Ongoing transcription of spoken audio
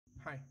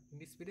Hi, in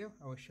this video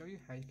I will show you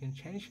how you can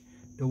change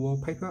the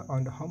wallpaper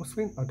on the home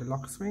screen or the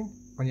lock screen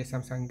on your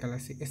Samsung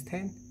Galaxy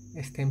S10,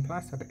 S10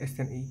 Plus or the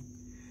S10e.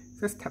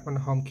 First tap on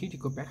the home key to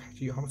go back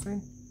to your home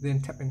screen,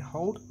 then tap and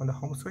hold on the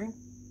home screen.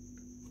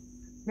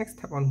 Next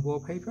tap on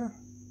wallpaper,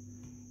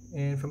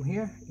 and from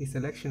here a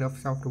selection of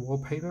some of the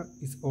wallpaper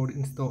is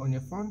already installed on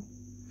your phone.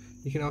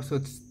 You can also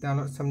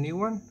download some new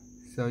one,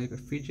 so you got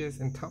features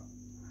and top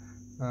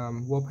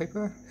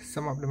wallpaper.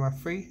 Some of them are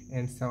free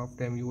and some of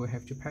them you will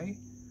have to pay.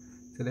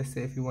 So let's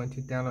say if you want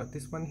to download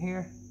this one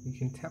here, you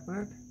can tap on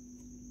it.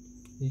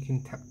 You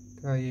can tap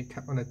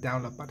on the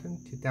download button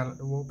to download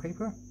the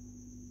wallpaper,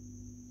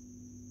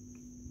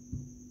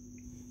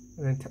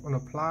 and then tap on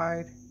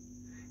applied.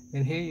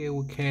 And here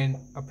you can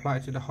apply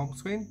it to the home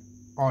screen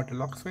or the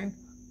lock screen,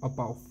 or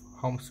both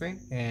home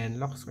screen and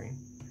lock screen.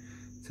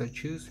 So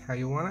choose how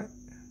you want it,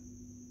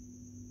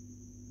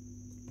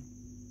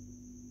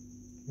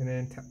 and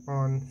then tap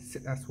on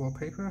set as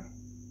wallpaper,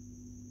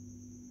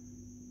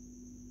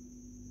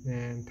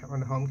 and tap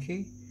on the home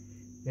key,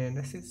 and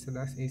that's it. So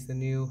that is the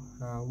new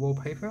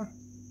wallpaper.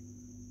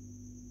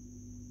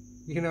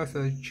 You can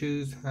also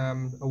choose a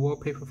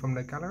wallpaper from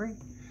the gallery.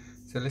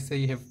 So let's say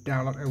you have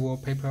downloaded a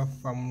wallpaper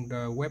from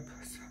the web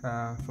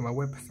from a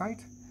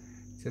website.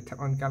 So tap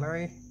on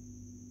gallery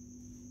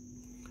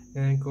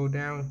and go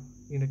down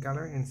in the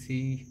gallery and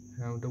see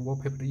the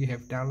wallpaper that you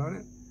have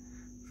downloaded.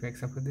 For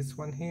example, this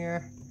one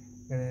here,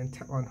 and then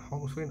tap on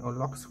home screen or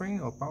lock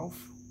screen or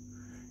both,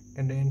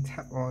 and then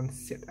tap on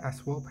set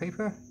as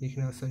wallpaper. You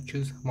can also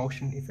choose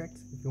motion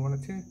effects if you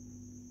wanted to,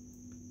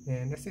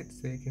 and that's it.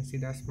 So you can see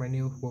that's my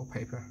new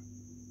wallpaper.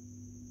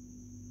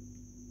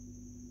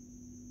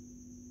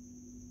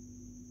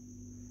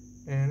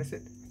 And that's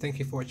it. Thank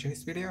you for watching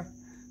this video.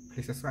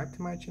 Please subscribe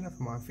to my channel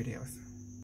for more videos.